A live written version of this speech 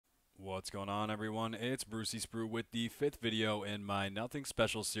What's going on, everyone? It's Brucey Sprue with the 5th video in my Nothing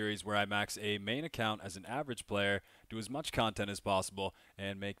Special series where I max a main account as an average player, do as much content as possible,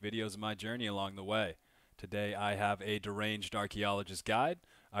 and make videos of my journey along the way. Today I have a Deranged Archaeologist Guide.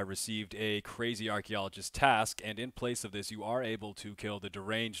 I received a Crazy Archaeologist task, and in place of this you are able to kill the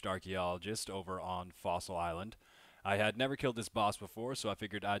Deranged Archaeologist over on Fossil Island. I had never killed this boss before, so I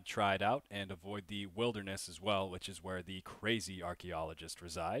figured I'd try it out and avoid the wilderness as well, which is where the Crazy Archaeologist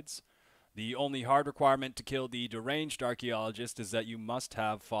resides. The only hard requirement to kill the Deranged Archaeologist is that you must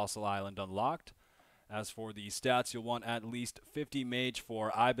have Fossil Island unlocked. As for the stats, you'll want at least 50 Mage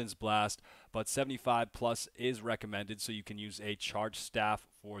for Iban's Blast, but 75 plus is recommended so you can use a charged staff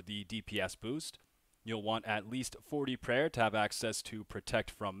for the DPS boost. You'll want at least 40 Prayer to have access to Protect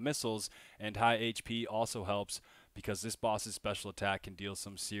from missiles, and high HP also helps because this boss's special attack can deal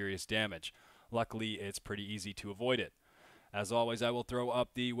some serious damage. Luckily, it's pretty easy to avoid it. As always, I will throw up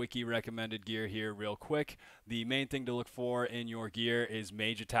the wiki recommended gear here real quick. The main thing to look for in your gear is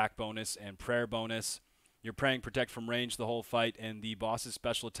Mage attack bonus and Prayer bonus. You're praying Protect from range the whole fight, and the boss's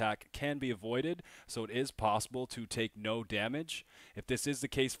special attack can be avoided, so it is possible to take no damage. If this is the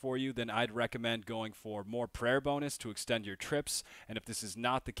case for you, then I'd recommend going for more Prayer bonus to extend your trips, and if this is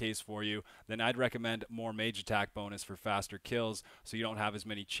not the case for you, then I'd recommend more Mage attack bonus for faster kills, so you don't have as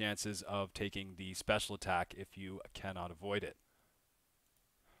many chances of taking the special attack if you cannot avoid it.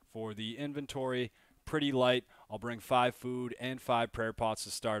 For the inventory, pretty light. I'll bring 5 food and 5 prayer pots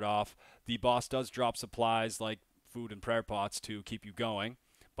to start off. The boss does drop supplies like food and prayer pots to keep you going,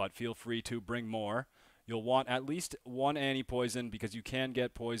 but feel free to bring more. You'll want at least 1 anti-poison because you can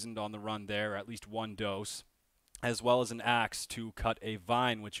get poisoned on the run there, at least 1 dose, as well as an axe to cut a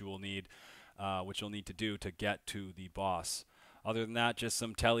vine, which you'll need to do to get to the boss. Other than that, just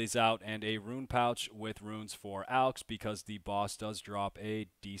some tellies out and a rune pouch with runes for alks because the boss does drop a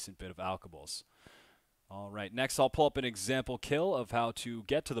decent bit of alkables. Alright, next I'll pull up an example kill of how to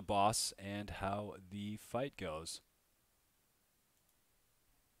get to the boss and how the fight goes.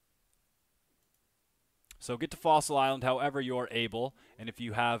 So get to Fossil Island however you're able, and if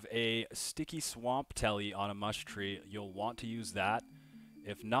you have a sticky swamp telly on a mush tree, you'll want to use that.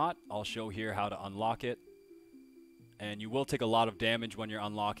 If not, I'll show here how to unlock it. And you will take a lot of damage when you're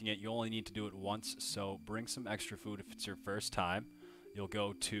unlocking it. You only need to do it once, so bring some extra food if it's your first time. You'll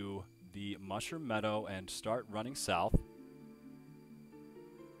go to the Mushroom Meadow and start running south.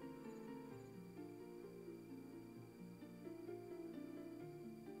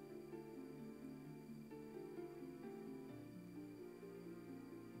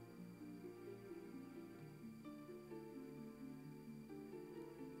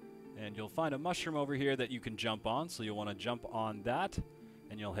 And you'll find a mushroom over here that you can jump on, so you'll want to jump on that,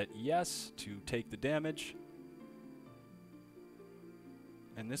 and you'll hit yes to take the damage.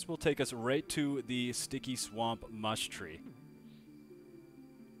 And this will take us right to the Sticky Swamp Mush Tree.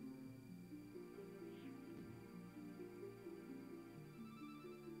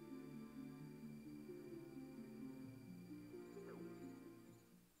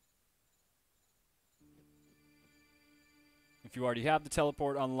 If you already have the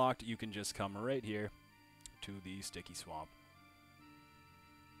teleport unlocked, you can just come right here to the Sticky Swamp.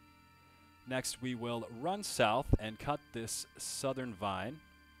 Next, we will run south and cut this southern vine.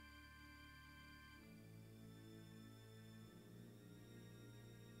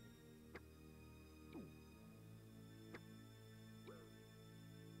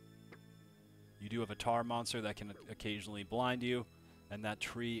 You do have a tar monster that can occasionally blind you, and that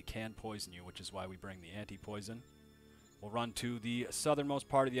tree can poison you, which is why we bring the anti-poison. We'll run to the southernmost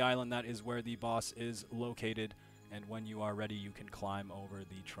part of the island. That is where the boss is located. And when you are ready, you can climb over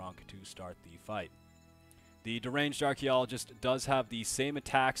the trunk to start the fight. The Deranged Archaeologist does have the same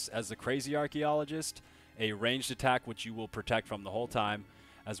attacks as the Crazy Archaeologist, a ranged attack which you will protect from the whole time,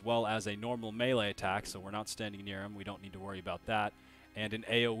 as well as a normal melee attack, so we're not standing near him, we don't need to worry about that, and an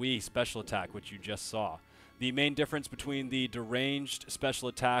AoE special attack, which you just saw. The main difference between the Deranged special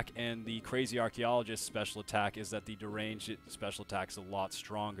attack and the Crazy Archaeologist special attack is that the Deranged special attack is a lot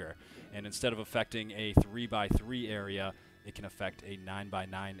stronger. And instead of affecting a 3x3 area, it can affect a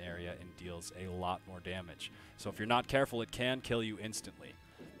 9x9 area and deals a lot more damage. So if you're not careful, it can kill you instantly.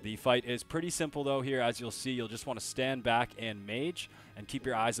 The fight is pretty simple though here. As you'll see, you'll just want to stand back and mage and keep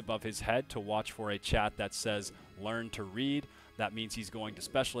your eyes above his head to watch for a chat that says learn to read. That means he's going to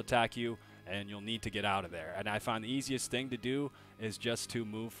special attack you, and you'll need to get out of there. And I find the easiest thing to do is just to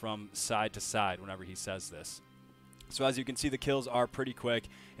move from side to side whenever he says this. So as you can see, the kills are pretty quick.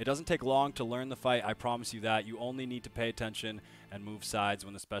 It doesn't take long to learn the fight, I promise you that. You only need to pay attention and move sides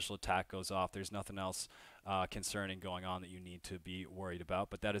when the special attack goes off. There's nothing else concerning going on that you need to be worried about.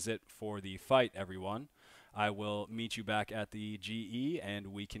 But that is it for the fight, everyone. I will meet you back at the GE, and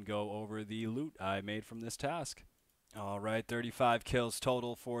we can go over the loot I made from this task. All right, 35 kills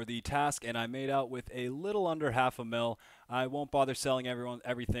total for the task, and I made out with a little under half a mil. I won't bother selling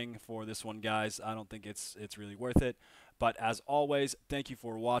everything for this one, guys. I don't think it's really worth it. But as always, thank you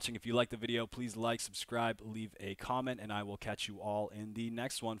for watching. If you like the video, please like, subscribe, leave a comment, and I will catch you all in the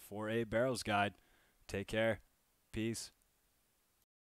next one for a Barrows Guide. Take care. Peace.